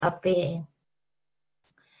of being.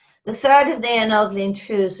 The third of the ennobling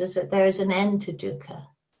truths is that there is an end to dukkha.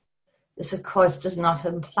 This, of course, does not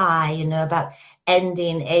imply, about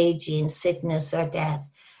ending aging, sickness, or death.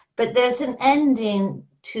 But there's an ending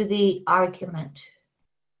to the argument.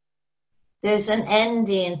 There's an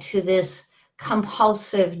ending to this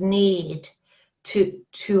compulsive need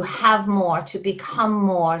to have more, to become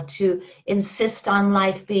more, to insist on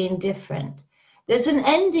life being different. There's an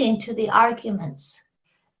ending to the arguments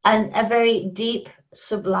and a very deep,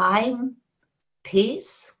 sublime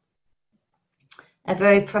peace, a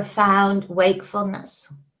very profound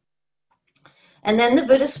wakefulness. And then the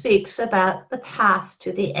Buddha speaks about the path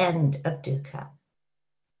to the end of dukkha.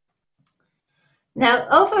 Now,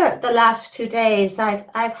 over the last 2 days,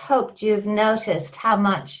 I've hoped you've noticed how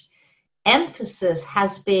much emphasis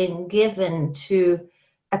has been given to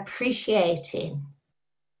appreciating,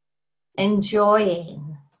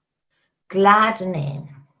 enjoying,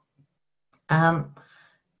 gladdening,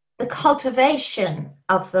 the cultivation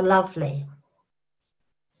of the lovely.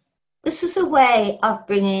 This is a way of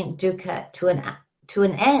bringing dukkha to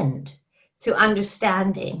an end through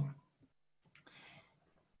understanding.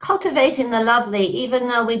 Cultivating the lovely, even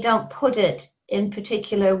though we don't put it in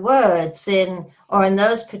particular words in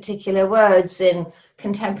those particular words in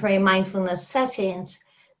contemporary mindfulness settings,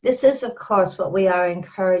 this is, of course, what we are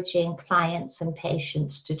encouraging clients and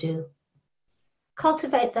patients to do.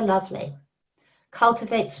 Cultivate the lovely.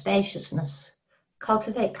 Cultivate spaciousness.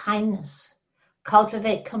 Cultivate kindness.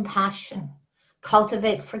 Cultivate compassion.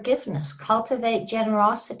 Cultivate forgiveness. Cultivate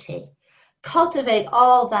generosity. Cultivate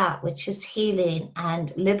all that which is healing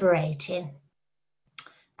and liberating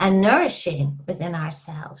and nourishing within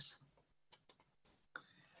ourselves.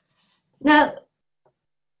 Now,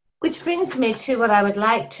 which brings me to what I would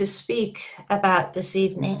like to speak about this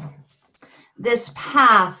evening. This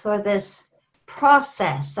path or this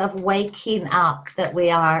process of waking up that we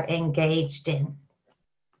are engaged in.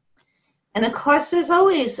 And of course, there's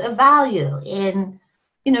always a value in,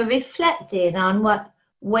 reflecting on what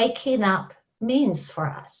waking up means for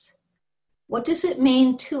us. What does it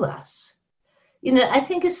mean to us? I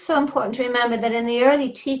think it's so important to remember that in the early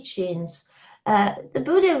teachings, the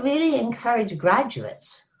Buddha really encouraged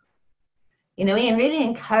graduates. He really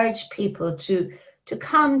encouraged people to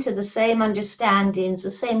come to the same understandings,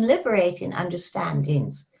 the same liberating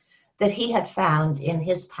understandings that he had found in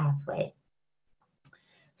his pathway.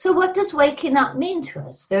 So what does waking up mean to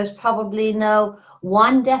us? There's probably no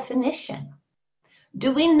one definition.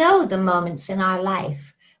 Do we know the moments in our life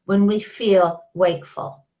when we feel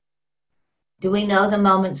wakeful? Do we know the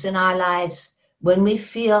moments in our lives when we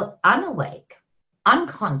feel unawake,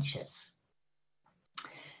 unconscious?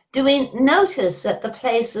 Do we notice that the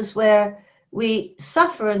places where we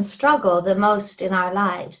suffer and struggle the most in our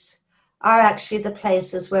lives are actually the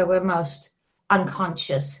places where we're most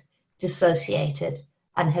unconscious, dissociated,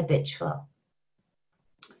 and habitual?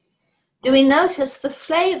 Do we notice the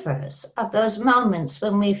flavors of those moments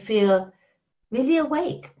when we feel really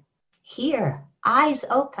awake, here, eyes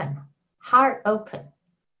open, heart open,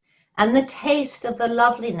 and the taste of the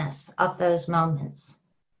loveliness of those moments?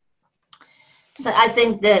 So I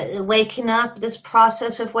think that waking up, this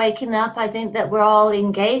process of waking up, I think that we're all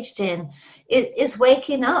engaged in, it is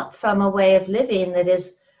waking up from a way of living that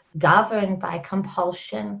is governed by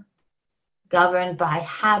compulsion, governed by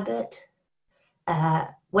habit,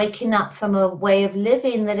 waking up from a way of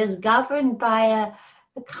living that is governed by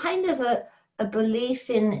a kind of a belief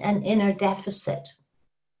in an inner deficit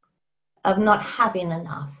of not having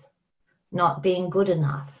enough, not being good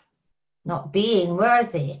enough, not being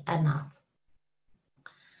worthy enough.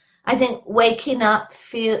 I think waking up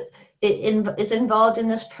is involved in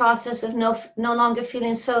this process of no longer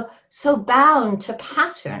feeling so bound to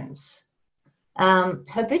patterns,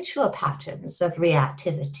 habitual patterns of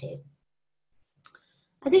reactivity.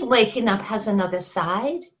 I think waking up has another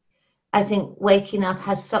side. I think waking up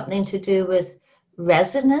has something to do with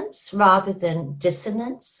resonance rather than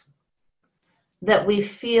dissonance. That we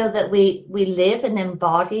feel that we live an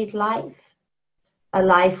embodied life, a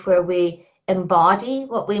life where we embody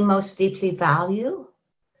what we most deeply value,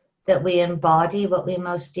 that we embody what we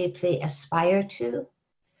most deeply aspire to,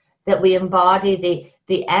 that we embody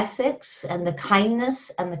the ethics and the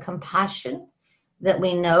kindness and the compassion that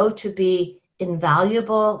we know to be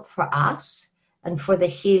invaluable for us and for the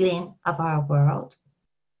healing of our world.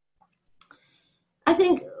 I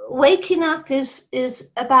think waking up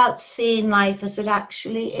is about seeing life as it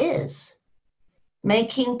actually is,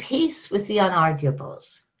 making peace with the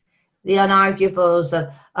unarguables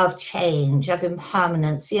of change, of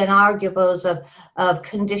impermanence, the unarguables of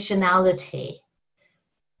conditionality.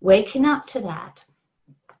 Waking up to that.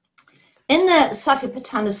 In the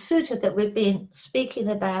Satipatthana Sutta that we've been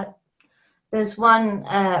speaking about, there's one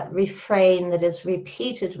refrain that is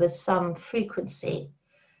repeated with some frequency,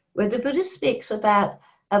 where the Buddha speaks about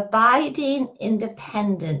abiding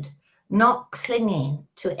independent, not clinging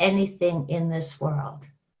to anything in this world.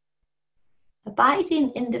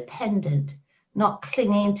 Abiding independent, not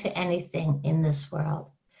clinging to anything in this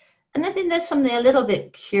world. And I think there's something a little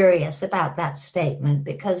bit curious about that statement,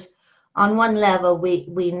 because on one level,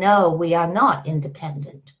 we know we are not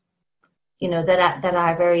independent. You know, that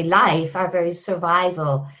our very life, our very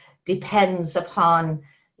survival depends upon,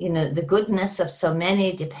 you know, the goodness of so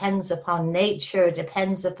many, depends upon nature,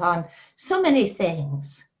 depends upon so many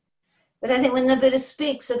things. But I think when the Buddha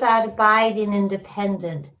speaks about abiding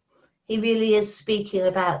independent, he really is speaking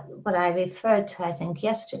about what I referred to, I think,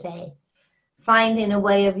 yesterday, finding a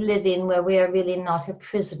way of living where we are really not a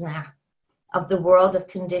prisoner of the world of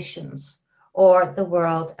conditions or the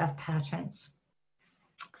world of patterns.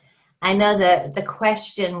 I know that the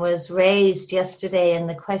question was raised yesterday in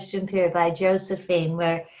the question period by Josephine,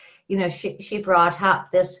 where, you know, she brought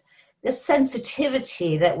up this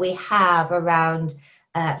sensitivity that we have around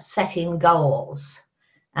setting goals,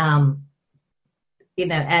 you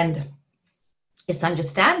know, and it's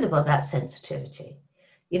understandable, that sensitivity,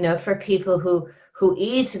 you know, for people who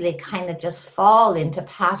easily kind of just fall into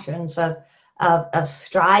patterns of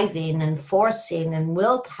striving and forcing and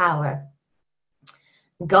willpower.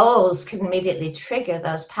 Goals can immediately trigger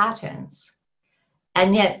those patterns.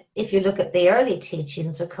 And yet, if you look at the early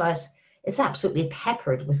teachings, of course, it's absolutely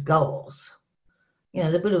peppered with goals. You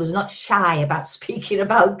know, the Buddha was not shy about speaking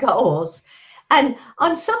about goals. And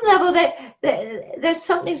on some level, there's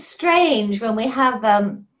something strange when we have,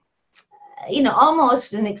 you know,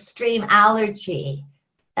 almost an extreme allergy.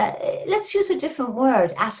 Let's use a different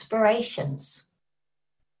word, aspirations.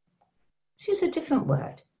 Let's use a different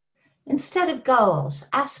word. Instead of goals,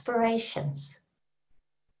 aspirations.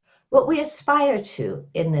 What we aspire to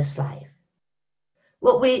in this life.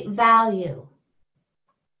 What we value.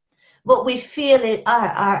 What we feel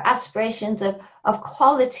are aspirations of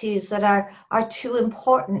qualities that are too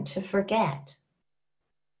important to forget.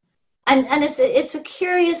 And it's a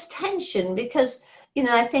curious tension, because, you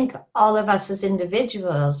know, I think all of us as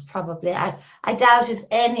individuals probably, I doubt if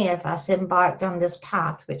any of us embarked on this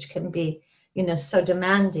path, which can be, you know, so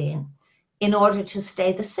demanding, in order to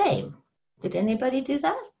stay the same. Did anybody do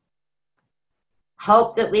that?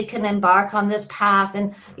 Hope that we can embark on this path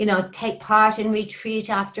and, you know, take part in retreat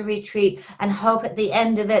after retreat, and hope at the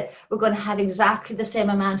end of it we're going to have exactly the same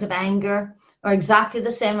amount of anger or exactly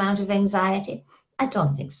the same amount of anxiety. I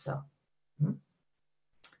don't think so.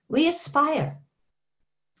 We aspire.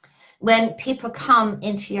 When people come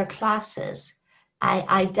into your classes,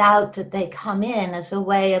 I doubt that they come in as a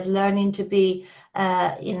way of learning to be,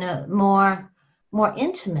 you know, more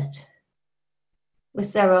intimate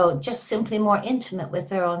with their own, just simply more intimate with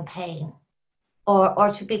their own pain,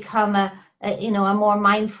 or to become a you know, a more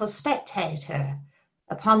mindful spectator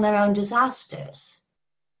upon their own disasters.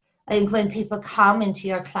 I think when people come into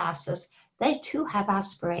your classes, they too have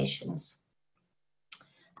aspirations.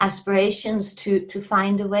 Aspirations to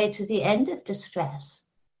find a way to the end of distress.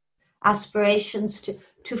 Aspirations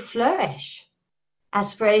to flourish.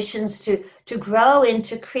 Aspirations to grow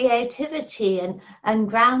into creativity and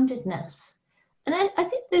groundedness. And I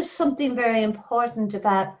think there's something very important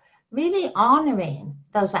about really honoring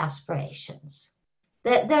those aspirations.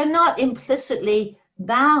 They're not implicitly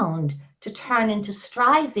bound to turn into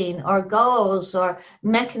striving or goals or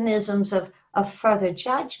mechanisms of further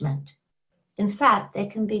judgment. In fact, they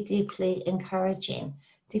can be deeply encouraging,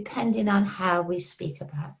 depending on how we speak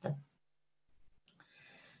about them.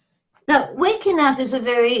 Now, waking up is a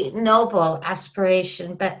very noble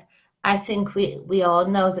aspiration, but I think we all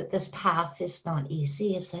know that this path is not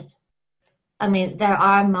easy, is it? I mean, there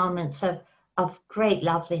are moments of great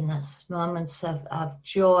loveliness, moments of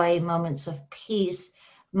joy, moments of peace,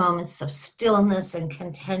 moments of stillness and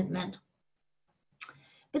contentment.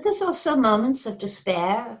 But there's also moments of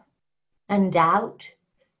despair and doubt,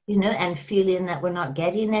 you know, and feeling that we're not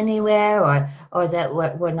getting anywhere, or that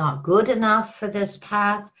we're not good enough for this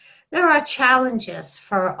path. There are challenges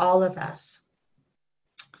for all of us.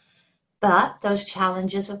 But those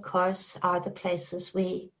challenges, of course, are the places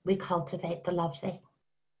we cultivate the lovely.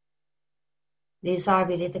 These are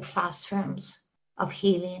really the classrooms of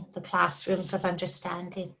healing, the classrooms of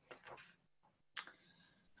understanding.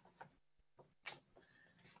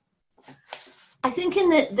 I think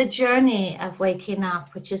in the journey of waking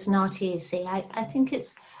up, which is not easy, I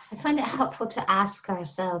find it helpful to ask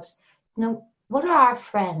ourselves, you know, what are our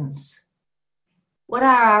friends? What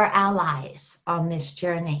are our allies on this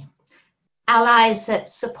journey? allies that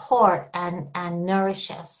support and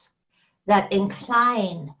nourish us, that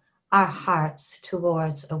incline our hearts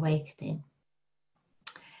towards awakening.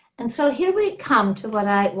 And so here we come to what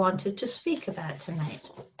I wanted to speak about tonight.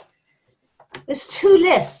 There's two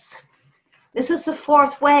lists. This is the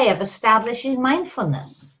fourth way of establishing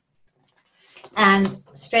mindfulness. And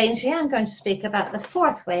strangely, I'm going to speak about the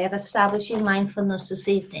fourth way of establishing mindfulness this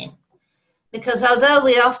evening. Because although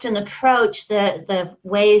we often approach the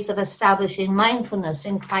ways of establishing mindfulness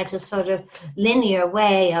in quite a sort of linear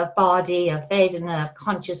way of body, of Vedana, of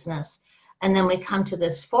consciousness, and then we come to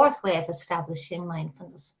this fourth way of establishing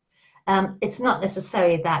mindfulness, it's not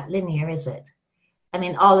necessarily that linear, is it? I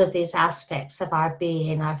mean, all of these aspects of our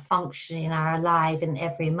being, our functioning, are alive in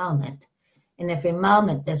every moment. In every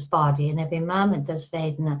moment there's body, in every moment there's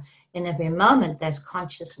Vedana, in every moment there's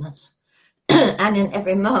consciousness, and in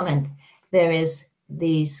every moment there is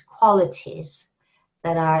these qualities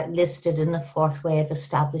that are listed in the fourth way of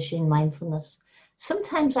establishing mindfulness.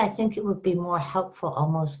 Sometimes I think it would be more helpful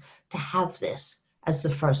almost to have this as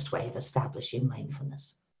the first way of establishing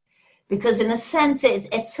mindfulness. Because in a sense,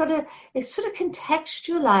 it sort of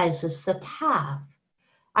contextualizes the path,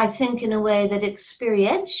 I think, in a way that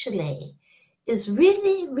experientially is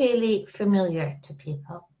really, really familiar to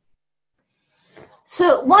people.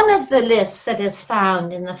 So one of the lists that is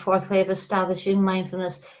found in the fourth way of establishing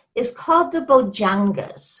mindfulness is called the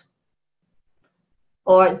Bojjhangas,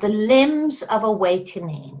 or the limbs of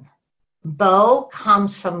awakening. Bo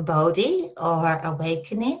comes from Bodhi, or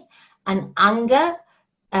awakening, and Anga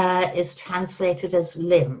is translated as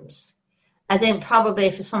limbs. I think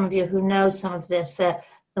probably for some of you who know some of this, the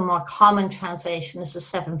more common translation is the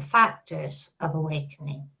 7 factors of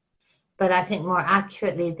awakening. But I think more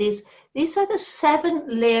accurately, these are the 7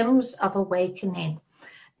 limbs of awakening.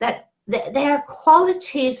 That they are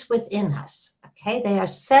qualities within us. Okay, they are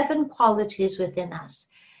 7 qualities within us.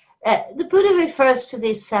 The Buddha refers to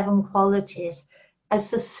these 7 qualities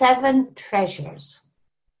as the 7 treasures,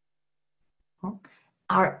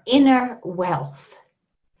 our inner wealth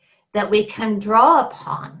that we can draw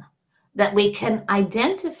upon, that we can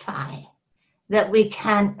identify, that we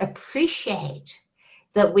can appreciate,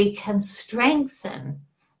 that we can strengthen,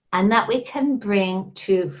 and that we can bring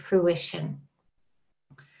to fruition.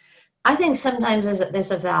 I think sometimes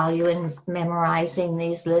there's a value in memorizing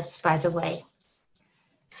these lists, by the way.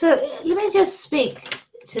 So let me just speak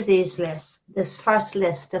to these lists, this first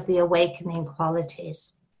list of the awakening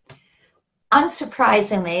qualities.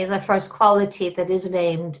 Unsurprisingly, the first quality that is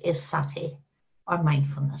named is sati, or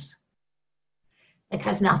mindfulness,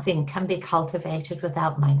 because nothing can be cultivated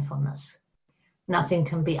without mindfulness. Nothing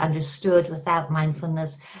can be understood without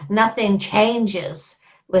mindfulness. Nothing changes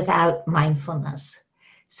without mindfulness.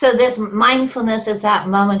 So this mindfulness is that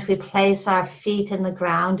moment we place our feet in the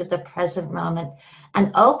ground at the present moment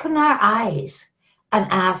and open our eyes and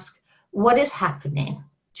ask, what is happening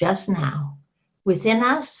just now within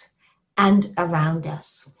us and around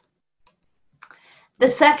us? The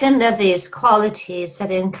second of these qualities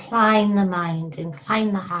that incline the mind,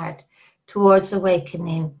 incline the heart towards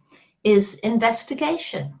awakening is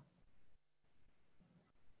investigation,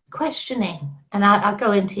 questioning. And I'll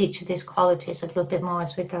go into each of these qualities a little bit more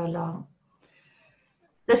as we go along.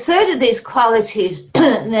 The third of these qualities,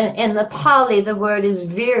 in the Pali, the word is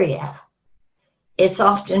virya. It's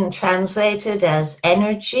often translated as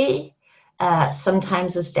energy,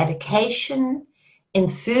 sometimes as dedication,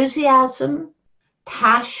 enthusiasm,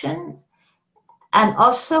 passion, and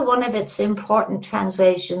also one of its important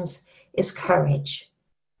translations is courage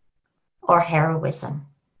or heroism.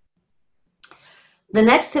 The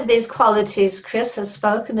next of these qualities Chris has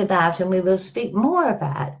spoken about, and we will speak more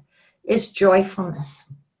about, is joyfulness.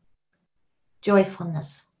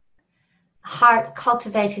 Joyfulness. Heart,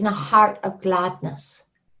 cultivating a heart of gladness,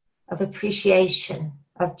 of appreciation,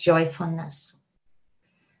 of joyfulness.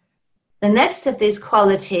 The next of these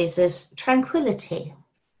qualities is tranquility,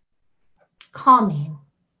 calming,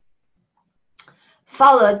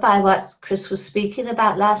 followed by what Chris was speaking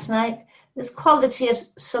about last night, this quality of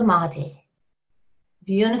samadhi,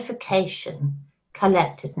 unification,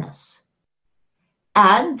 collectedness.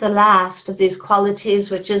 And the last of these qualities,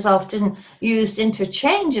 which is often used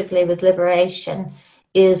interchangeably with liberation,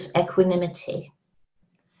 is equanimity.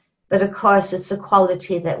 But of course, it's a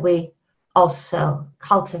quality that we also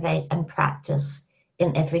cultivate and practice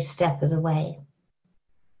in every step of the way.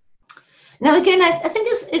 Now, again, I think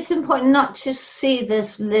it's important not to see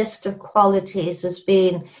this list of qualities as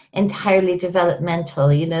being entirely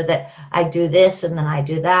developmental, you know, that I do this and then I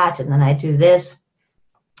do that and then I do this.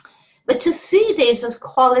 But to see these as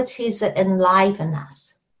qualities that enliven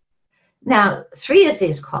us. Now, 3 of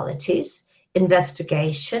these qualities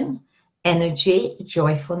investigation, energy,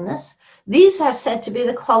 joyfulness. These are said to be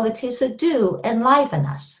the qualities that do enliven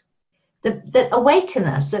us, that awaken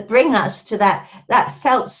us, that bring us to that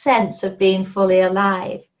felt sense of being fully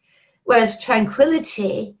alive. Whereas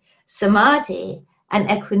tranquility, samadhi,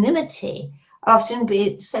 and equanimity often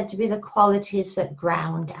be said to be the qualities that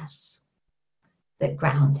ground us,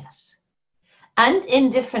 And in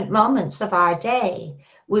different moments of our day,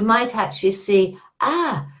 we might actually see,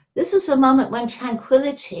 this is a moment when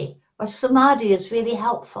tranquility or samadhi is really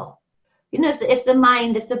helpful. If the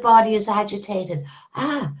mind, if the body is agitated,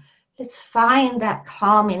 let's find that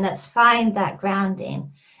calming, let's find that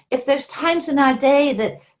grounding. If there's times in our day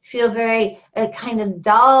that feel very kind of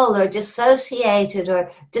dull or dissociated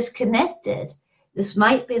or disconnected, this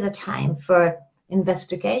might be the time for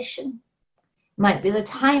investigation. It might be the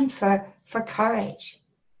time for courage.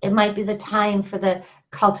 It might be the time for the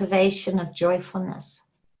cultivation of joyfulness.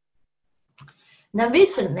 Now,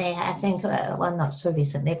 recently, I think, well, not so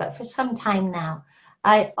recently, but for some time now,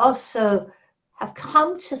 I also have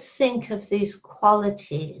come to think of these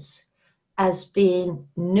qualities as being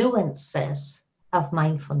nuances of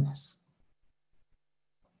mindfulness,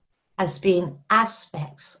 as being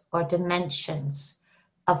aspects or dimensions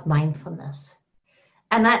of mindfulness.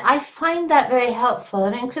 And I find that very helpful. I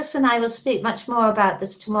mean, Chris and I will speak much more about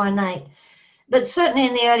this tomorrow night, but certainly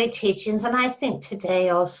in the early teachings, and I think today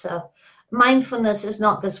also, mindfulness is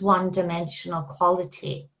not this one-dimensional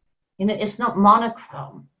quality. It's not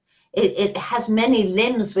monochrome. It has many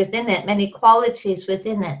limbs within it, many qualities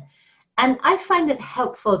within it. And I find it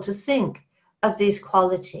helpful to think of these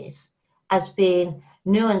qualities as being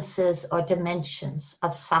nuances or dimensions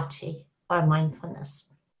of sati or mindfulness.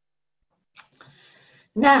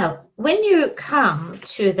 Now, when you come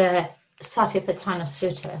to the Satipatthana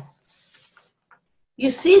Sutta,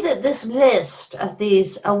 you see that this list of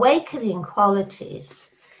these awakening qualities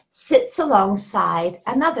sits alongside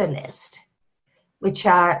another list, which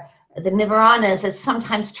are the nivaranas. It's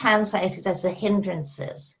sometimes translated as the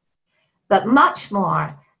hindrances. But much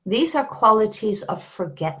more, these are qualities of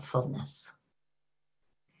forgetfulness.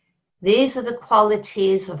 These are the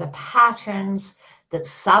qualities or the patterns that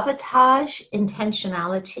sabotage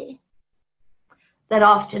intentionality, that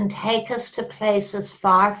often take us to places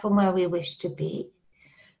far from where we wish to be,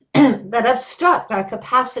 that obstruct our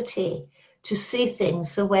capacity to see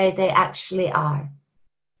things the way they actually are.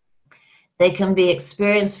 They can be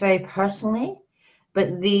experienced very personally,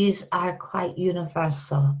 but these are quite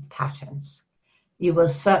universal patterns. You will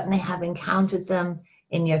certainly have encountered them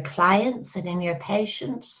in your clients and in your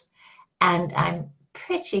patients, and I'm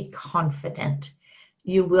pretty confident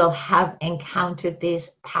you will have encountered these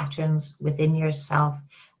patterns within yourself,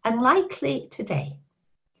 and likely today.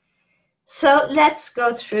 So let's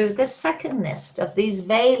go through the second list of these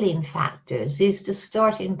veiling factors, these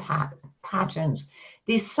distorting patterns,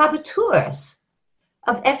 these saboteurs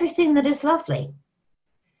of everything that is lovely.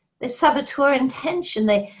 They saboteur intention,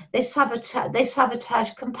 they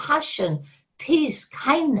sabotage compassion, peace,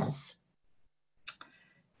 kindness.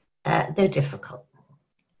 They're difficult.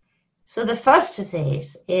 So the first of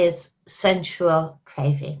these is sensual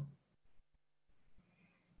craving.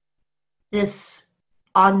 This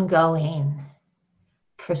ongoing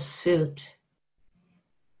pursuit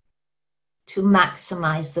to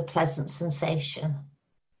maximize the pleasant sensation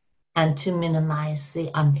and to minimize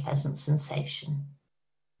the unpleasant sensation.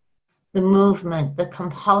 The movement, the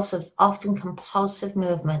compulsive, often compulsive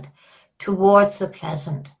movement towards the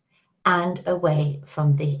pleasant and away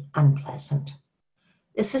from the unpleasant.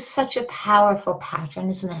 This is such a powerful pattern,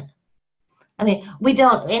 isn't it? I mean, we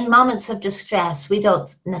don't, in moments of distress, we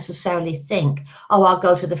don't necessarily think, oh, I'll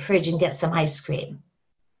go to the fridge and get some ice cream.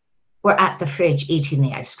 We're at the fridge eating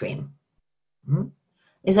the ice cream.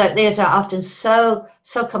 These are often so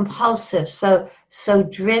compulsive, so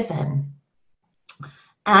driven.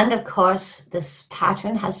 And of course, this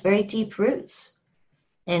pattern has very deep roots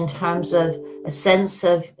in terms of a sense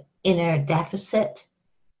of inner deficit,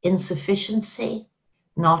 insufficiency,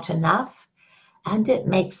 not enough, and it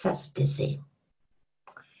makes us busy.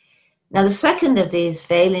 Now, the second of these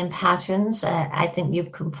veiling patterns, I think you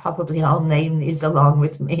can probably all name these along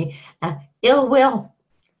with me, ill will,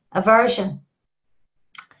 aversion,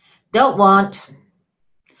 don't want,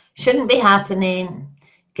 shouldn't be happening,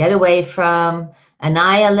 get away from,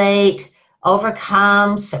 annihilate,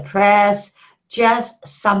 overcome, suppress, just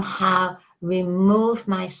somehow remove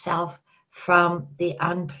myself from the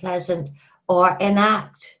unpleasant or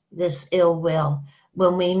enact this ill will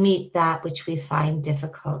when we meet that which we find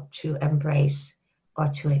difficult to embrace or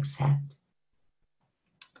to accept.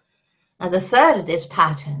 Now, the third of these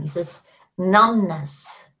patterns is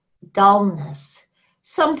numbness dullness.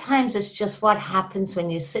 Sometimes it's just what happens when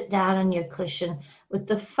you sit down on your cushion with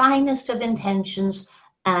the finest of intentions,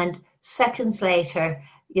 and seconds later,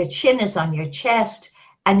 your chin is on your chest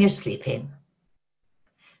and you're sleeping.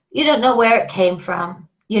 You don't know where it came from.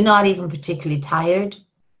 You're not even particularly tired.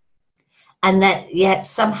 And that yet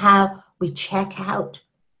somehow we check out.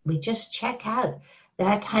 We just check out. There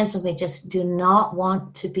are times when we just do not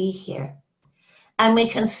want to be here. And we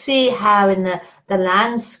can see how in the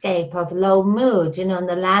landscape of low mood, in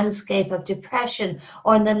the landscape of depression,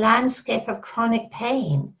 or in the landscape of chronic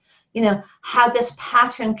pain, how this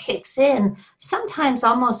pattern kicks in, sometimes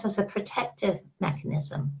almost as a protective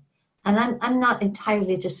mechanism. And I'm not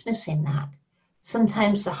entirely dismissing that.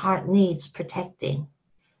 Sometimes the heart needs protecting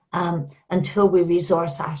until we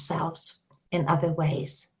resource ourselves in other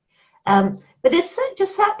ways. But it's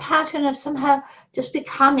just that pattern of somehow just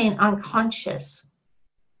becoming unconscious.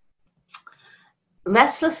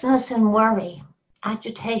 Restlessness and worry,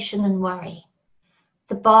 agitation and worry.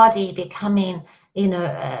 The body becoming,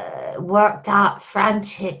 worked out,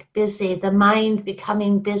 frantic, busy. The mind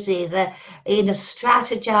becoming busy. The,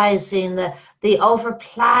 strategizing. The over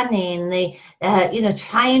planning. The,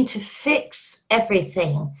 trying to fix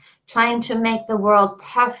everything. Trying to make the world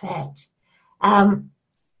perfect. And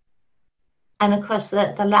of course,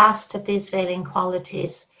 the last of these veiling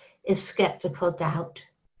qualities is skeptical doubt.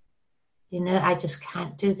 I just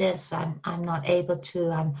can't do this. I'm not able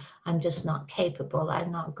to. I'm just not capable. I'm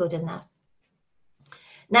not good enough.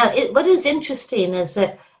 Now, what is interesting is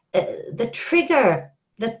that the trigger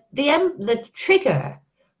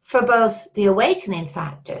for both the awakening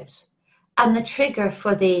factors and the trigger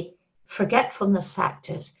for the forgetfulness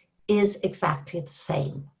factors is exactly the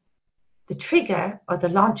same. The trigger, or the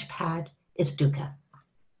launch pad, is dukkha,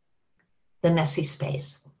 the messy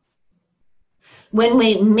space. When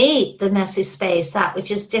we meet the messy space, that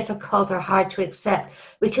which is difficult or hard to accept,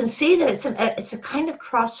 we can see that it's a kind of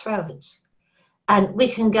crossroads. And we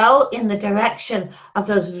can go in the direction of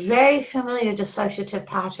those very familiar dissociative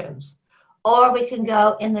patterns, or we can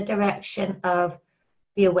go in the direction of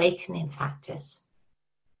the awakening factors,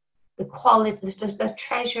 the quality, the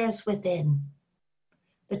treasures within.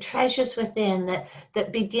 The treasures within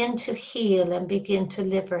that begin to heal and begin to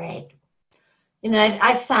liberate.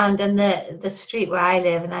 I found in the street where I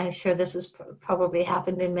live, and I'm sure this has probably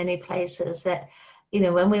happened in many places, that,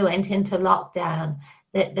 when we went into lockdown,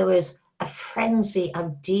 that there was a frenzy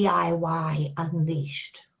of DIY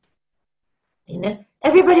unleashed.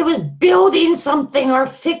 Everybody was building something or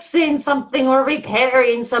fixing something or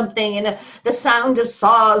repairing something. The sound of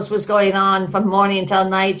saws was going on from morning till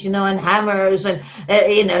night, and hammers, and,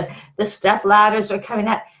 the step ladders were coming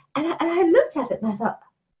out. And I looked at it and I thought,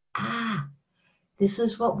 this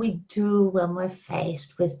is what we do when we're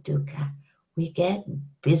faced with dukkha. We get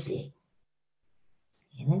busy.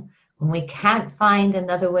 When we can't find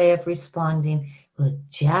another way of responding, we'll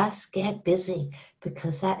just get busy,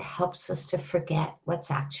 because that helps us to forget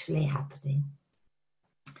what's actually happening.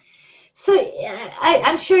 So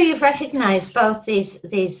I'm sure you've recognized both these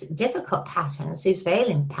difficult patterns, these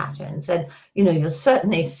veiling patterns, and you'll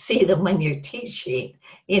certainly see them when you're teaching.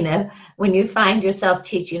 When you find yourself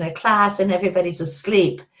teaching a class and everybody's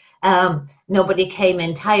asleep, nobody came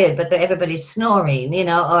in tired, but everybody's snoring,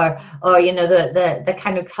 or the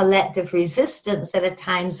kind of collective resistance that at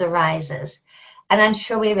times arises. And I'm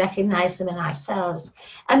sure we recognize them in ourselves.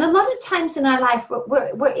 And a lot of times in our life,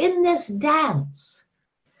 we're in this dance.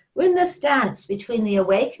 We're in this dance between the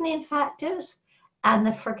awakening factors and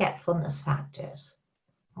the forgetfulness factors.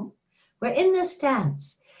 We're in this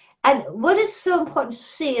dance. And what is so important to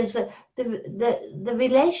see is that the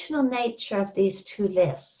relational nature of these two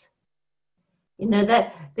lists.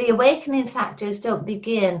 That the awakening factors don't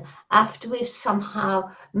begin after we've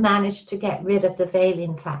somehow managed to get rid of the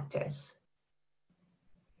veiling factors.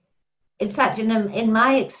 In fact, in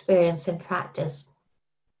my experience in practice,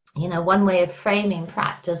 one way of framing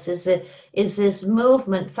practice is this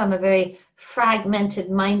movement from a very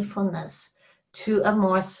fragmented mindfulness to a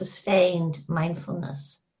more sustained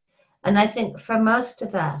mindfulness. And I think for most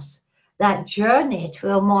of us, that journey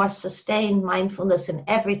to a more sustained mindfulness in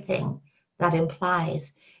everything that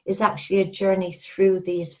implies is actually a journey through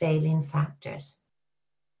these veiling factors.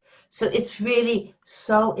 So it's really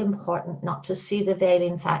so important not to see the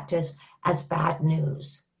veiling factors as bad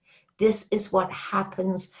news. This is what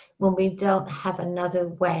happens when we don't have another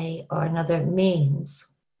way or another means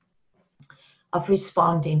of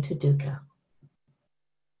responding to dukkha.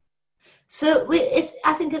 So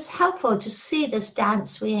I think it's helpful to see this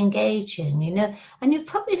dance we engage in, and you've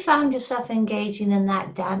probably found yourself engaging in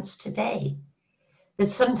that dance today. That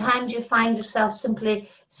sometimes you find yourself simply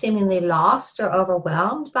seemingly lost or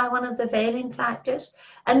overwhelmed by one of the veiling factors.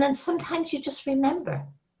 And then sometimes you just remember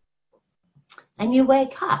and you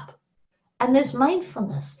wake up and there's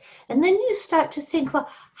mindfulness. And then you start to think, well,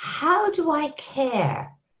 how do I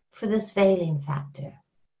care for this veiling factor?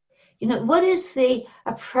 You know, what is the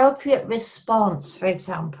appropriate response, for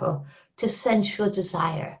example, to sensual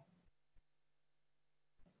desire?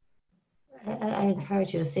 I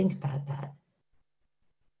encourage you to think about that.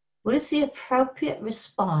 What is the appropriate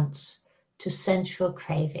response to sensual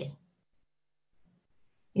craving?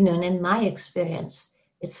 You know, and in my experience,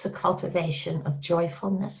 it's the cultivation of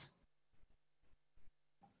joyfulness.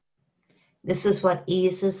 This is what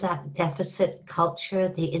eases that deficit culture,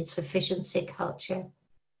 the insufficiency culture.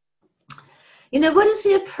 You know, what is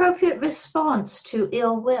the appropriate response to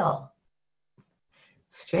ill will?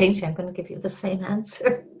 Strange, I'm going to give you the same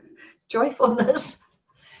answer. Joyfulness.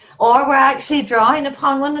 Or we're actually drawing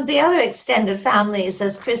upon one of the other extended families,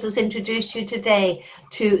 as Chris has introduced you today,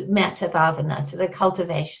 to metta bhavana, to the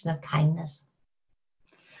cultivation of kindness.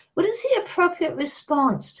 What is the appropriate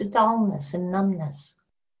response to dullness and numbness?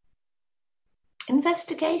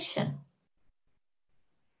 Investigation.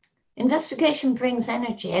 Investigation brings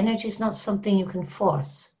energy. Energy is not something you can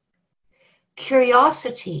force.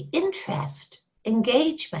 Curiosity, interest,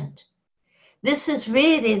 engagement. This is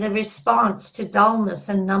really the response to dullness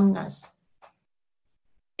and numbness.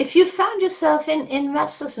 If you found yourself in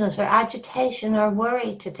restlessness or agitation or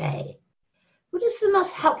worry today, what is the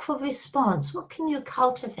most helpful response? What can you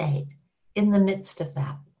cultivate in the midst of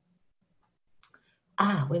that?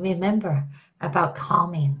 We remember about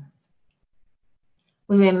calming.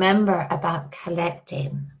 We remember about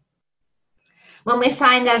collecting. When we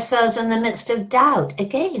find ourselves in the midst of doubt,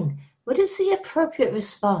 again, what is the appropriate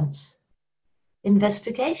response?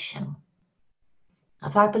 Investigation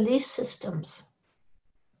of our belief systems,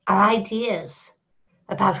 our ideas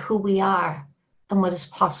about who we are and what is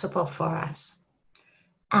possible for us.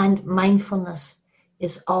 And mindfulness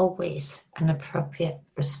is always an appropriate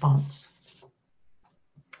response.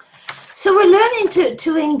 So we're learning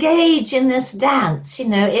to engage in this dance. You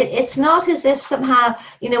know, it's not as if somehow,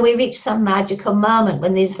 you know, we reach some magical moment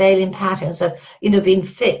when these veiling patterns have, you know, been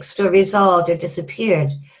fixed or resolved or disappeared.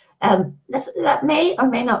 That may or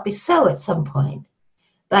may not be so at some point.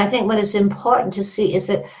 But I think what is important to see is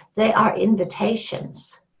that they are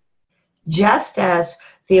invitations, just as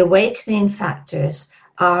the awakening factors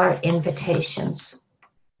are invitations.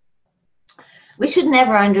 We should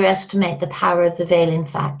never underestimate the power of the veiling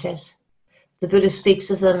factors. The Buddha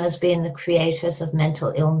speaks of them as being the creators of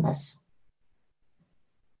mental illness.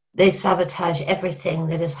 They sabotage everything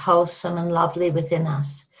that is wholesome and lovely within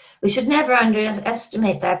us. We should never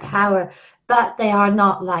underestimate their power, but they are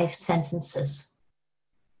not life sentences.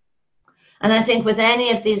 And I think with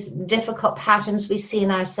any of these difficult patterns we see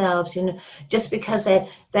in ourselves, you know, just because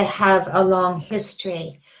they have a long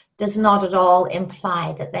history does not at all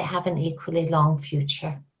imply that they have an equally long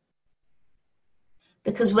future.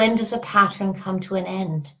 Because when does a pattern come to an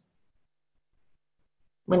end?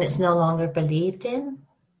 When it's no longer believed in,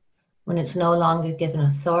 when it's no longer given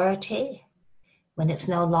authority, when it's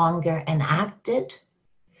no longer enacted,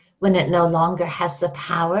 when it no longer has the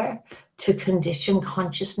power to condition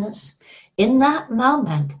consciousness. In that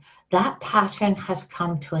moment, that pattern has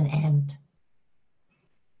come to an end.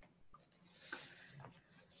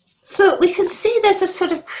 So we can see there's a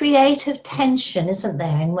sort of creative tension, isn't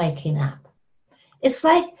there, in waking up? It's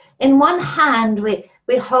like in one hand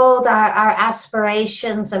we hold our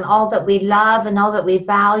aspirations and all that we love and all that we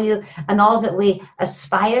value and all that we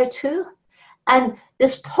aspire to. And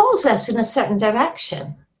this pulls us in a certain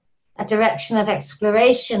direction, a direction of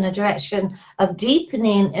exploration, a direction of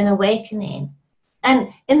deepening and awakening.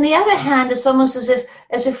 And in the other hand, it's almost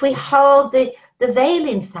as if we hold the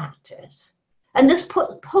veiling factors. And this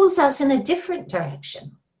pulls us in a different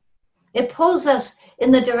direction. It pulls us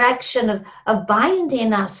in the direction of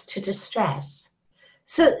binding us to distress.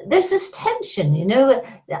 So there's this tension, you know,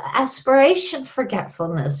 aspiration,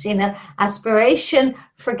 forgetfulness, you know, aspiration,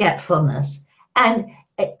 forgetfulness. And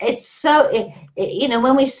it's so, you know,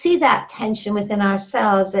 when we see that tension within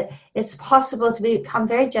ourselves, it's possible to become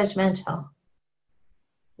very judgmental.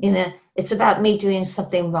 You know, it's about me doing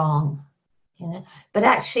something wrong, you know, but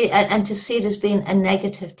actually, and to see it as being a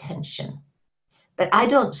negative tension. But I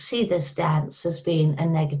don't see this dance as being a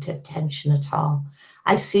negative tension at all.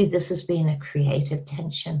 I see this as being a creative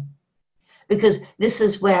tension, because this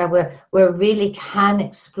is where we really can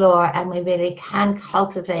explore and we really can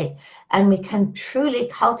cultivate, and we can truly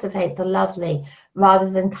cultivate the lovely rather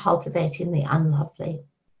than cultivating the unlovely.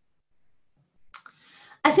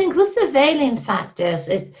 I think with the veiling factors,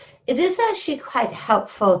 it is actually quite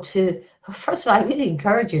helpful to, first of all, I really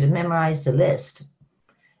encourage you to memorize the list.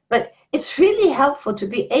 But it's really helpful to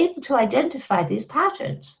be able to identify these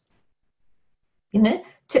patterns,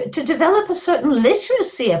 to develop a certain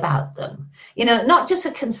literacy about them, not just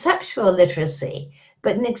a conceptual literacy,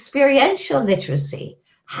 but an experiential literacy.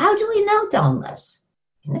 How do we know dullness?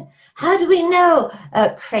 How do we know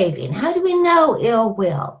craving? How do we know ill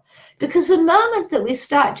will? Because the moment that we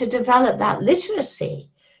start to develop that literacy,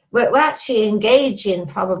 we're actually engaging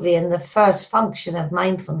probably in the first function of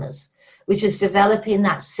mindfulness, which is developing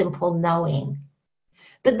that simple knowing.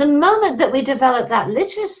 But the moment that we develop that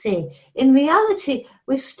literacy, in reality,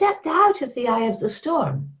 we've stepped out of the eye of the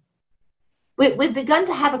storm. We've begun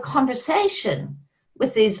to have a conversation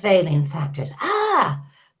with these veiling factors.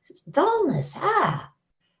 Dullness.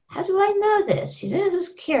 How do I know this? This is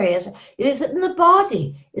curious. Is it in the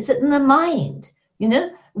body? Is it in the mind?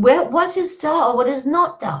 What is dull? What is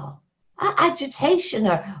not dull? Agitation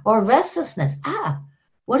or restlessness.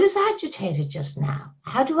 What is agitated just now?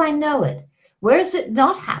 How do I know it? Where is it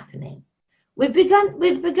not happening? We've begun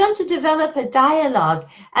to develop a dialogue,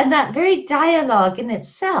 and that very dialogue in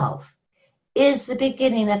itself is the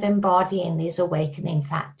beginning of embodying these awakening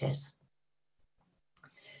factors.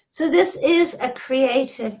 So this is a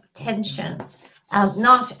creative tension,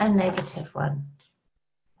 not a negative one.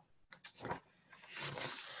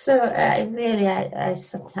 So I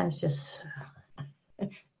sometimes just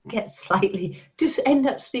end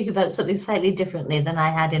up speaking about something slightly differently than I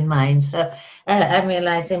had in mind. So I'm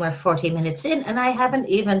realizing we're 40 minutes in and I haven't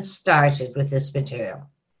even started with this material.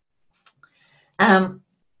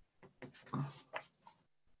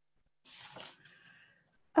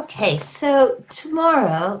 Okay, so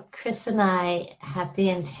tomorrow, Chris and I have the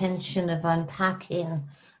intention of unpacking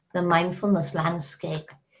the mindfulness landscape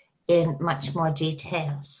in much more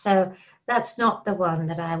detail. So that's not the one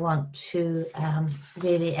that I want to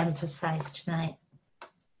really emphasize tonight.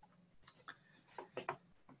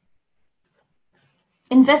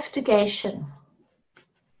 Investigation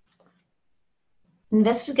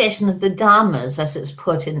of the Dharmas, as it's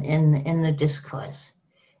put in the discourse.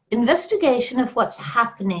 Investigation of what's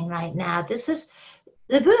happening right now. The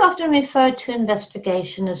Buddha often referred to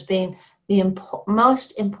investigation as being the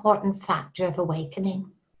most important factor of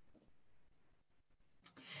awakening.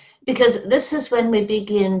 Because this is when we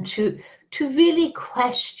begin to really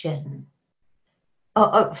question.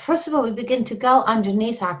 First of all, we begin to go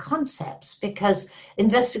underneath our concepts, because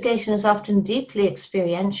investigation is often deeply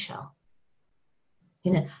experiential.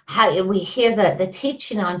 How we hear the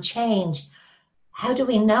teaching on change. How do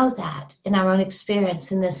we know that in our own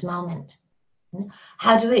experience in this moment?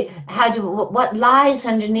 What lies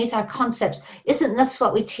underneath our concepts? Isn't this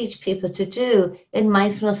what we teach people to do in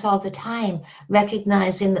mindfulness all the time?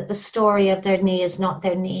 Recognizing that the story of their knee is not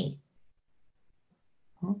their knee.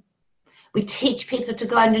 We teach people to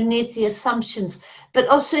go underneath the assumptions, but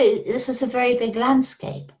also this is a very big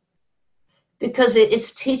landscape, because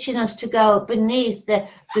it's teaching us to go beneath the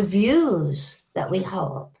views that we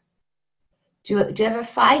hold. Do you ever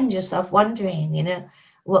find yourself wondering,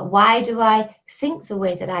 why do I think the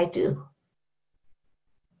way that I do?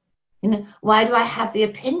 Why do I have the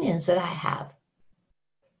opinions that I have?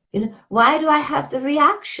 Why do I have the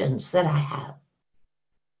reactions that I have?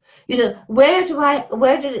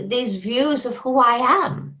 Where do these views of who I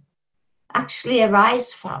am actually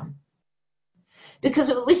arise from?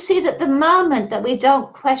 Because we see that the moment that we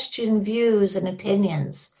don't question views and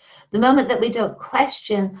opinions, the moment that we don't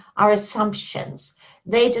question our assumptions,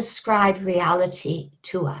 they describe reality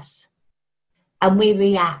to us. And we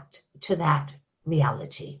react to that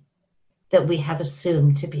reality that we have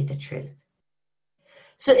assumed to be the truth.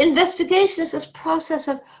 So investigation is this process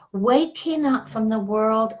of waking up from the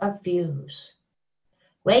world of views,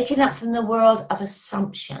 waking up from the world of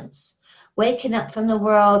assumptions, waking up from the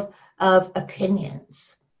world of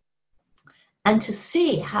opinions, and to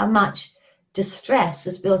see how much distress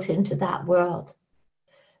is built into that world.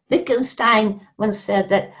 Wittgenstein once said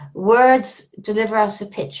that words deliver us a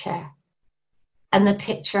picture, and the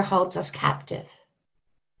picture holds us captive.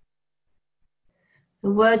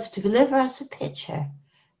 The words deliver us a picture,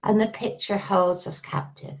 and the picture holds us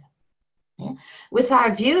captive. Yeah? With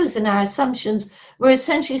our views and our assumptions, we're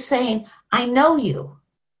essentially saying, I know you,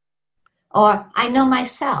 or I know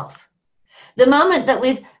myself. The moment that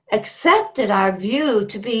we've accepted our view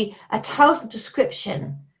to be a total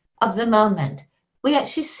description of the moment, we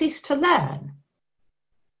actually cease to learn.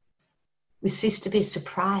 We cease to be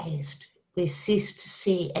surprised. We cease to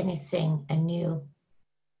see anything anew.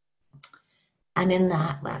 And in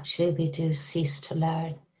that, actually, we do cease to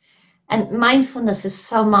learn. And mindfulness is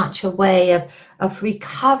so much a way of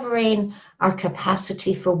recovering our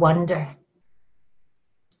capacity for wonder,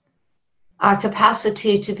 our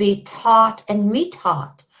capacity to be taught and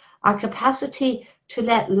retaught, our capacity to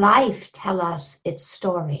let life tell us its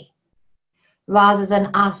story, rather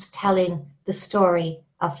than us telling the story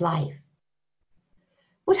of life.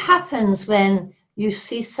 What happens when you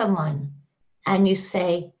see someone and you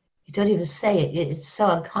say, you don't even say it, it's so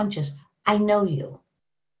unconscious, I know you.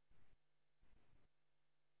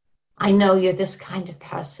 I know you're this kind of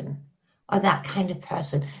person or that kind of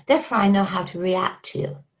person. Therefore, I know how to react to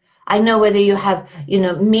you. I know whether you have,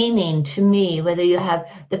 meaning to me, whether you have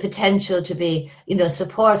the potential to be,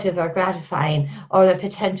 supportive or gratifying, or the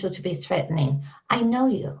potential to be threatening. I know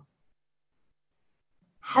you.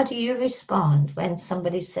 How do you respond when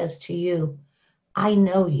somebody says to you, I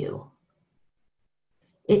know you?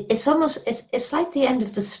 It's like the end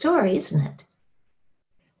of the story, isn't it?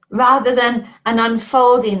 Rather than an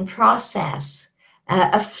unfolding process,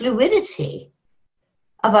 a fluidity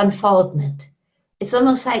of unfoldment. It's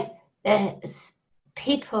almost like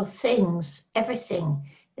people, things, everything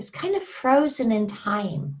is kind of frozen in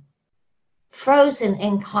time, frozen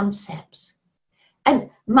in concepts. And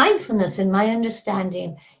mindfulness, in my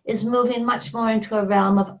understanding, is moving much more into a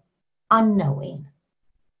realm of unknowing,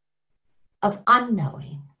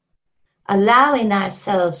 allowing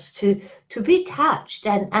ourselves to be touched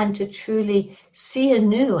and to truly see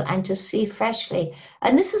anew and to see freshly.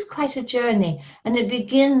 And this is quite a journey, and it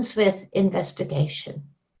begins with investigation,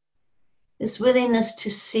 this willingness to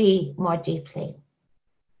see more deeply.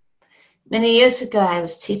 Many years ago, I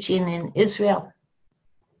was teaching in Israel,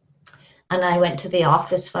 and I went to the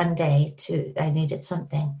office one day I needed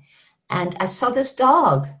something, and I saw this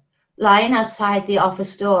dog lying outside the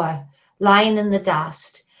office door, lying in the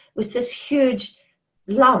dust, with this huge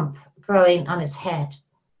lump growing on its head.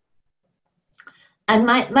 And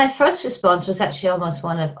my first response was actually almost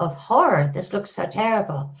one of horror. This looks so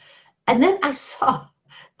terrible. And then I saw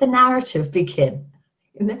the narrative begin.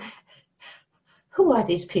 Who are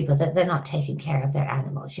these people that they're not taking care of their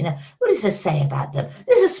animals? What does this say about them?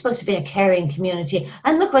 This is supposed to be a caring community,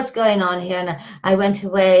 and look what's going on here. And I went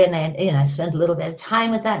away and I spent a little bit of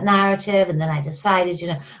time with that narrative, and then I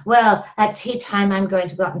decided, well, at tea time I'm going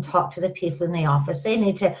to go out and talk to the people in the office. They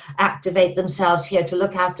need to activate themselves here to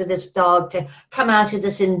look after this dog, to come out of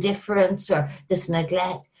this indifference or this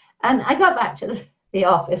neglect. And I got back to the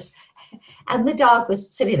office, and the dog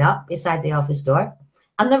was sitting up beside the office door.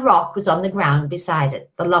 And the rock was on the ground beside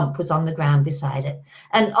it. The lump was on the ground beside it.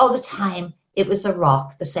 And all the time, it was a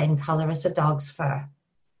rock the same color as a dog's fur.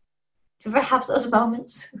 Do you ever have those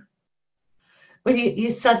moments where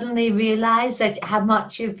you suddenly realize that how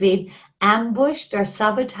much you've been ambushed or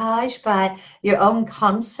sabotaged by your own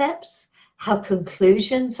concepts, how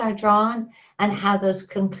conclusions are drawn, and how those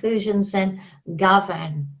conclusions then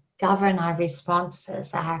govern our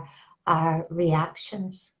responses, our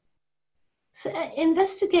reactions? So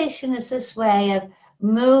investigation is this way of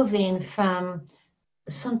moving from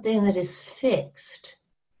something that is fixed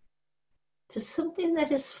to something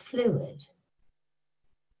that is fluid,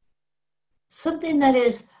 something that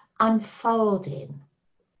is unfolding,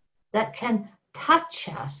 that can touch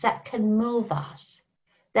us, that can move us,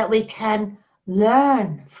 that we can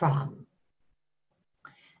learn from.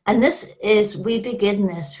 And we begin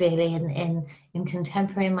this really in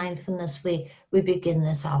contemporary mindfulness. We begin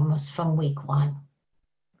this almost from week one.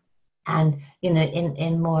 And,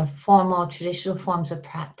 in more formal, traditional forms of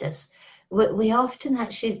practice, we often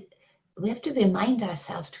we have to remind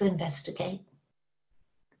ourselves to investigate.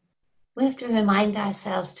 We have to remind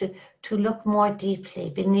ourselves to look more deeply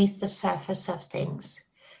beneath the surface of things.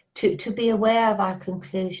 To be aware of our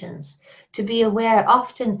conclusions, to be aware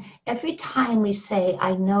often every time we say,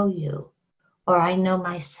 I know you, or I know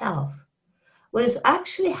myself, what has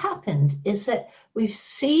actually happened is that we've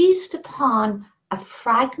seized upon a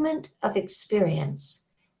fragment of experience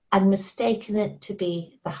and mistaken it to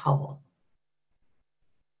be the whole.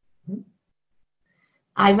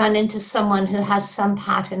 I run into someone who has some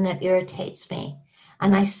pattern that irritates me,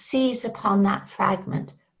 and I seize upon that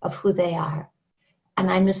fragment of who they are. And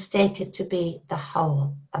I mistake it to be the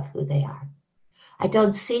whole of who they are. I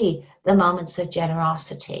don't see the moments of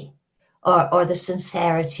generosity or the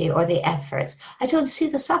sincerity or the efforts. I don't see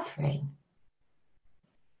the suffering.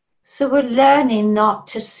 So we're learning not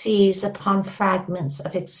to seize upon fragments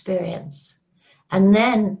of experience. And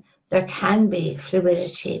then there can be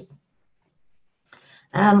fluidity.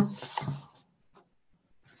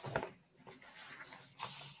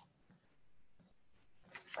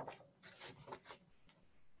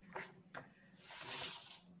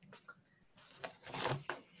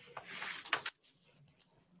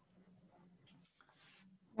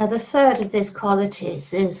 Now, the third of these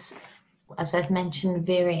qualities is, as I've mentioned,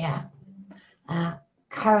 virya.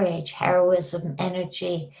 Courage, heroism,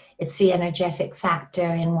 energy. It's the energetic factor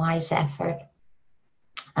in wise effort.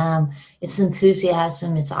 It's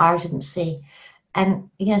enthusiasm, it's ardency. And,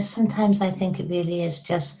 sometimes I think it really is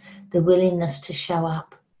just the willingness to show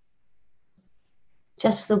up.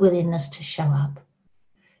 Just the willingness to show up.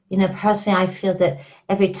 Personally, I feel that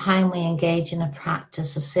every time we engage in a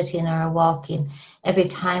practice, a sitting or a walking, every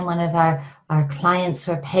time one of our clients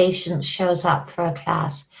or patients shows up for a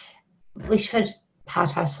class, we should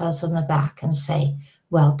pat ourselves on the back and say,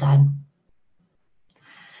 well done.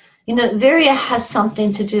 Virya has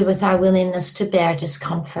something to do with our willingness to bear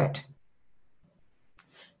discomfort,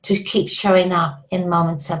 to keep showing up in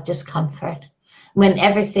moments of discomfort, when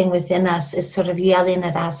everything within us is sort of yelling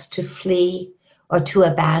at us to flee or to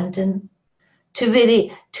abandon, to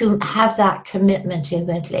have that commitment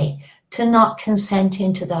inwardly, to not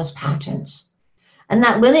consenting to those patterns. And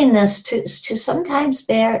that willingness to sometimes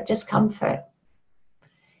bear discomfort.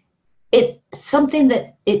 It's something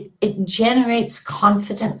that it generates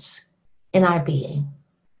confidence in our being.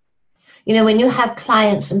 When you have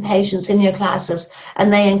clients and patients in your classes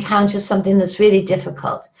and they encounter something that's really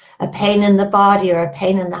difficult, a pain in the body or a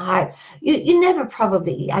pain in the heart, you never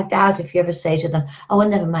probably, I doubt if you ever say to them, oh, well,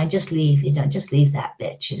 never mind, just leave, just leave that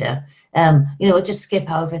bitch, we'll just skip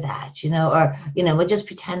over that, or, we'll just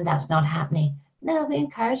pretend that's not happening. No, we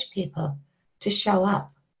encourage people to show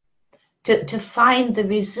up, to find the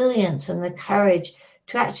resilience and the courage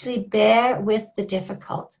to actually bear with the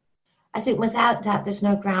difficult. I think without that, there's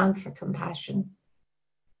no ground for compassion.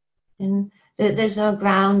 And there's no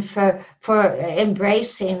ground for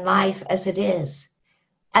embracing life as it is.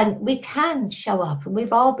 And we can show up. And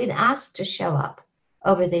we've all been asked to show up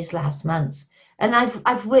over these last months. And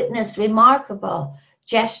I've witnessed remarkable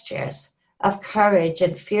gestures of courage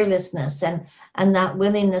and fearlessness and that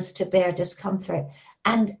willingness to bear discomfort.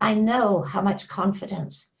 And I know how much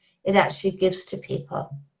confidence it actually gives to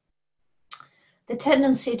people. The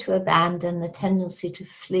tendency to abandon, the tendency to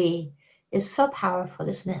flee is so powerful,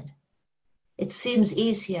 isn't it? It seems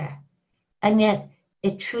easier, and yet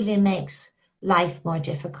it truly makes life more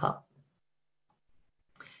difficult.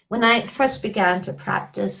 When I first began to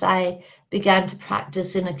practice, I began to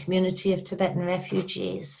practice in a community of Tibetan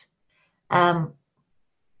refugees who'd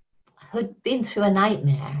been through a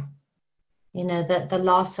nightmare. The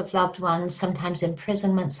loss of loved ones, sometimes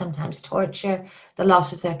imprisonment, sometimes torture, the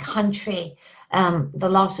loss of their country, the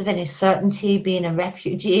loss of any certainty, being a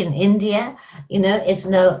refugee in India, it's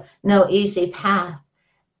no easy path.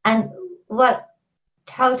 And what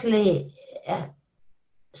totally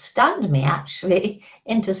stunned me actually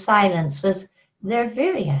into silence was their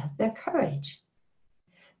virya, their courage.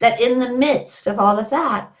 That in the midst of all of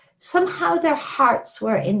that, somehow their hearts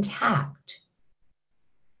were intact.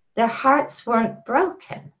 Their hearts weren't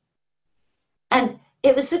broken. And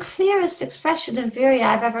it was the clearest expression of virya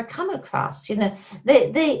I've ever come across. They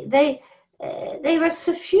were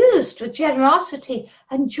suffused with generosity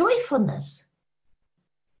and joyfulness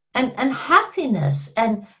and happiness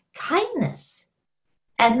and kindness.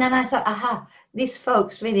 And then I thought, aha, these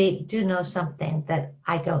folks really do know something that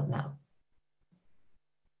I don't know.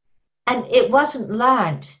 And it wasn't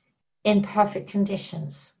learned in perfect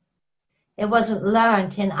conditions. It wasn't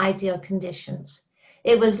learned in ideal conditions.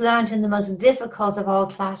 It was learned in the most difficult of all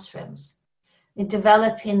classrooms, in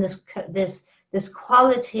developing this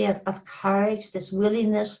quality of courage, this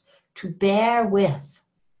willingness to bear with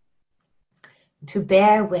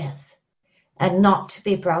and not to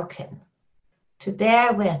be broken, to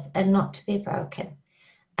bear with and not to be broken.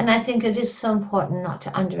 And I think it is so important not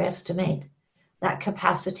to underestimate that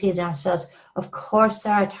capacity in ourselves. Of course,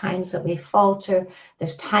 there are times that we falter.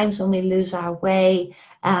 There's times when we lose our way.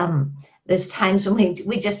 There's times when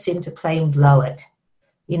we just seem to plain blow it,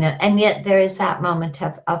 and yet there is that moment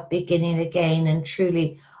of beginning again and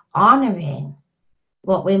truly honoring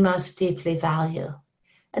what we most deeply value.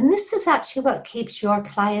 And this is actually what keeps your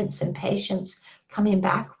clients and patients coming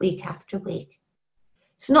back week after week.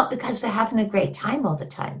 It's not because they're having a great time all the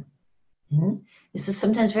time. This is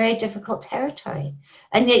sometimes very difficult territory.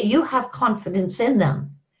 And yet you have confidence in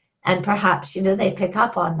them. And perhaps, they pick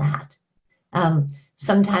up on that.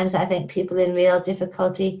 Sometimes I think people in real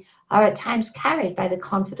difficulty are at times carried by the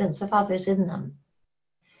confidence of others in them.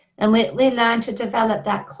 And we learn to develop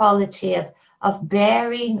that quality of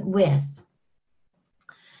bearing with.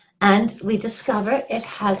 And we discover it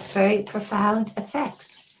has very profound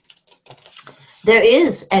effects. There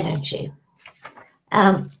is energy.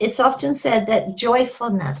 It's often said that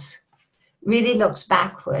joyfulness really looks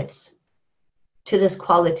backwards to this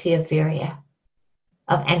quality of virya,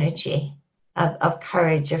 of energy, of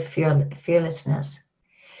courage, of fearlessness.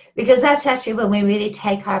 Because that's actually when we really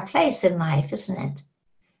take our place in life, isn't it?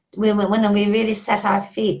 When we really set our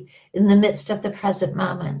feet in the midst of the present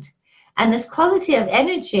moment. And this quality of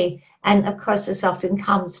energy, and of course this often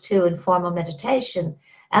comes too in formal meditation,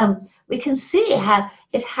 we can see how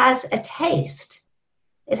it has a taste.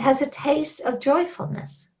 It has a taste of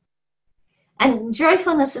joyfulness. And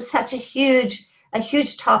joyfulness is such a huge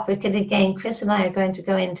topic. And again, Chris and I are going to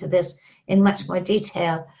go into this in much more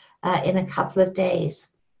detail in a couple of days.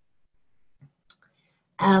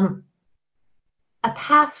 A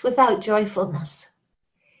path without joyfulness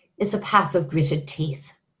is a path of gritted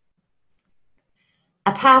teeth.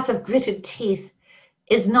 A path of gritted teeth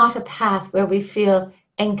is not a path where we feel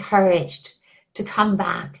encouraged to come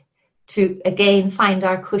back, to again find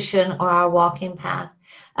our cushion or our walking path.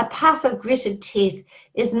 A path of gritted teeth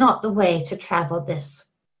is not the way to travel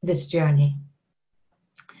this journey.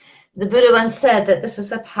 The Buddha once said that this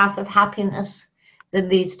is a path of happiness that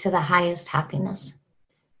leads to the highest happiness,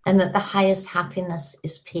 and that the highest happiness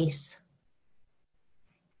is peace.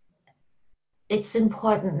 It's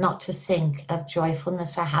important not to think of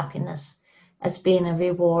joyfulness or happiness as being a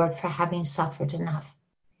reward for having suffered enough.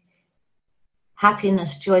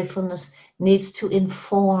 Happiness, joyfulness needs to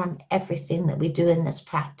inform everything that we do in this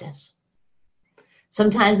practice.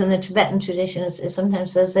 Sometimes in the Tibetan tradition, it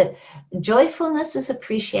sometimes says that joyfulness is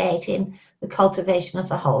appreciating the cultivation of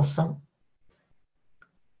the wholesome.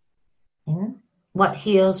 What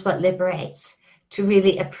heals, what liberates, to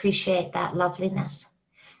really appreciate that loveliness.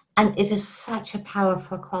 And it is such a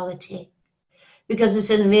powerful quality, because it's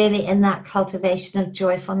really in that cultivation of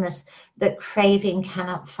joyfulness that craving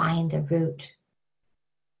cannot find a root,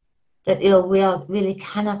 that ill will really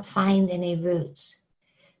cannot find any roots.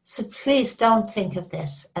 So please don't think of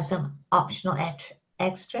this as an optional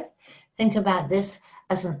extra. Think about this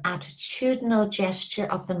as an attitudinal gesture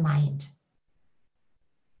of the mind.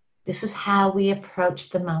 This is how we approach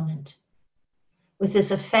the moment, with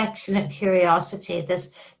this affectionate curiosity,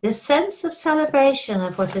 this sense of celebration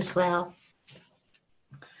of what is well.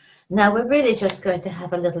 Now we're really just going to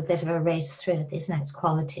have a little bit of a race through these next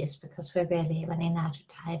qualities, because we're really running out of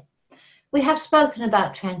time. We have spoken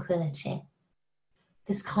about tranquility,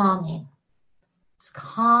 this calming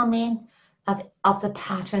of the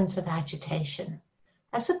patterns of agitation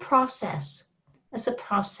as a process,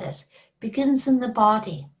 begins in the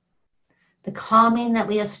body. The calming that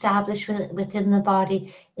we establish within the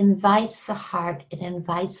body invites the heart, it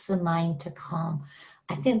invites the mind to calm.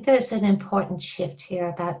 I think there's an important shift here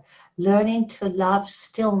about learning to love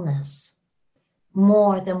stillness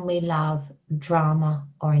more than we love drama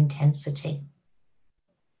or intensity.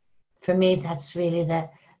 For me, that's really the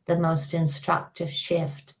most instructive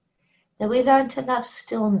shift, that we learn to love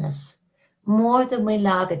stillness more than we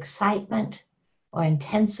love excitement or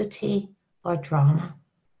intensity or drama.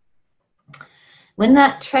 When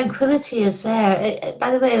that tranquility is there,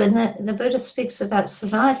 by the way, when the Buddha speaks about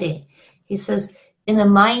samadhi, he says, in a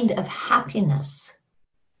mind of happiness,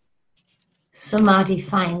 samadhi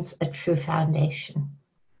finds a true foundation.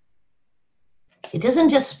 He doesn't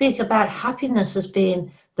just speak about happiness as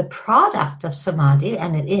being the product of samadhi,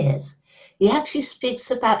 and it is. He actually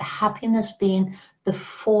speaks about happiness being the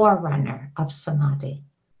forerunner of samadhi.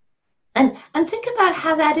 And think about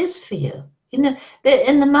how that is for you. You know,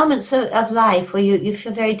 in the moments of life where you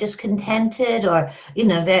feel very discontented, or, you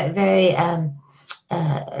know, very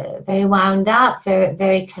wound up, very,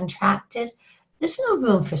 very contracted, there's no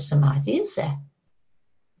room for samadhi, is there?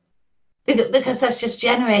 Because that's just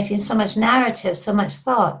generating so much narrative, so much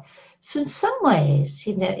thought. So in some ways,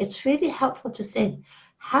 you know, it's really helpful to think,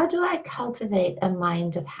 how do I cultivate a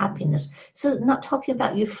mind of happiness? So not talking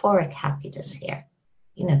about euphoric happiness here,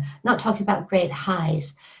 you know, not talking about great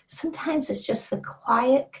highs. Sometimes it's just the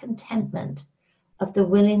quiet contentment of the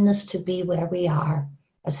willingness to be where we are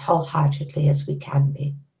as wholeheartedly as we can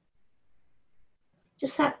be.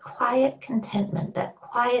 Just that quiet contentment, that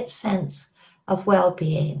quiet sense of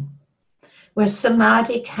well-being, where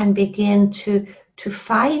samadhi can begin to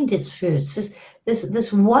find its roots.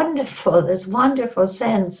 This wonderful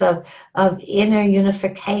sense of inner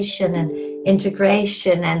unification and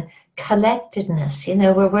integration and collectedness, you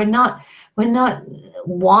know, where we're not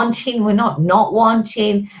wanting, we're not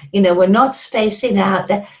wanting, you know, we're not spacing out.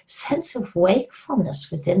 The sense of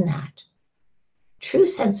wakefulness within that, true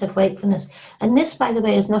sense of wakefulness. And this, by the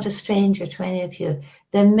way, is not a stranger to any of you.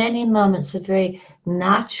 There are many moments of very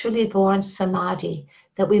naturally born samadhi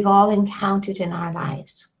that we've all encountered in our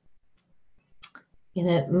lives. You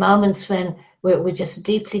know, moments when we're just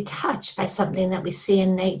deeply touched by something that we see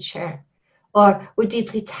in nature, or we're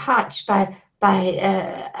deeply touched by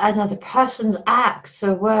by another person's acts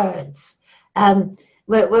or words.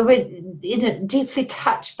 Where we're deeply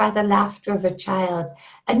touched by the laughter of a child,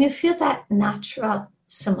 and you feel that natural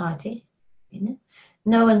samadhi.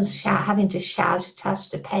 No one's having to shout at us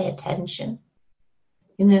to pay attention.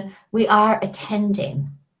 We are attending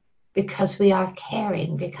because we are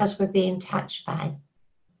caring, because we're being touched by.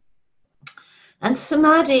 And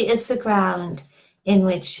samadhi is the ground in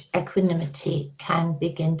which equanimity can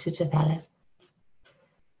begin to develop.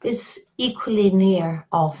 It's equally near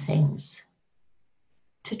all things.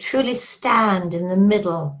 To truly stand in the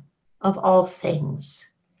middle of all things,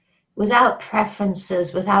 without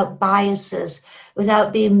preferences, without biases,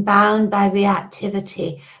 without being bound by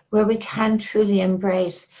reactivity, where we can truly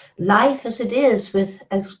embrace life as it is, with,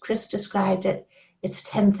 as Chris described it, its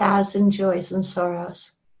 10,000 joys and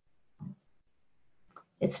sorrows.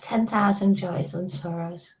 It's 10,000 joys and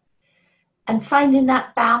sorrows. And finding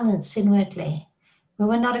that balance inwardly, where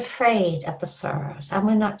we're not afraid of the sorrows and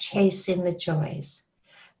we're not chasing the joys,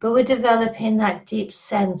 but we're developing that deep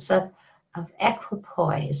sense of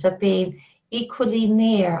equipoise, of being equally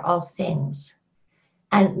near all things.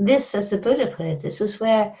 And this, as the Buddha put it, this is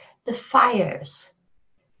where the fires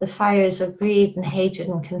of greed and hatred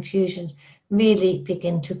and confusion really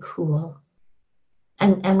begin to cool.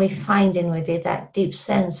 And we find inwardly that deep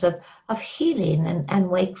sense of healing and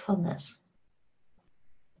wakefulness.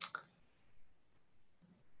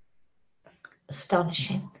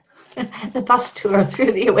 Astonishing. The bus tour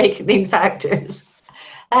through the awakening factors.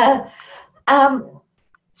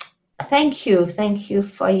 Thank you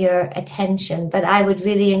for your attention, but I would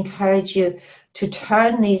really encourage you to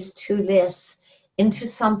turn these two lists into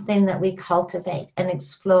something that we cultivate and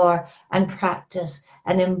explore and practice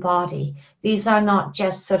and embody. These are not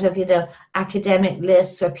just sort of, academic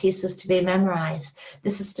lists or pieces to be memorized.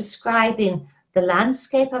 This is describing the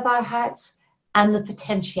landscape of our hearts and the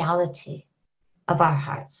potentiality of our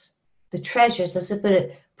hearts. The treasures, as the Buddha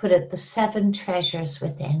put it, the 7 treasures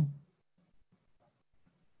within.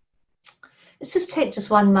 Let's just take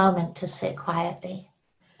one moment to sit quietly.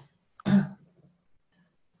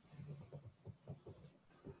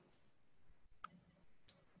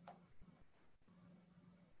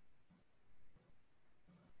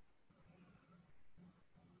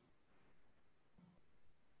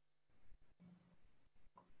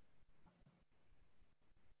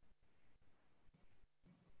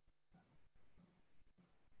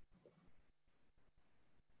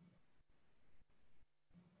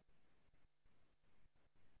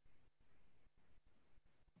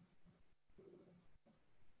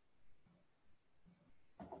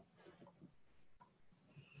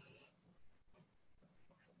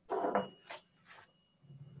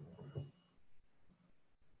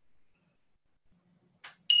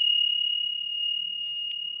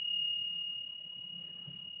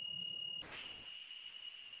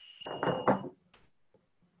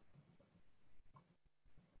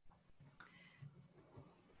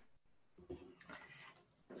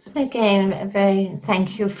 Again, very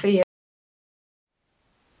thank you for your.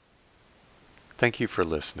 Thank you for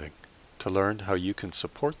listening. To learn how you can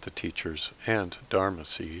support the teachers and Dharma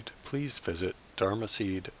Seed, please visit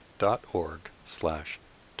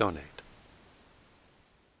dharmaseed.org/donate.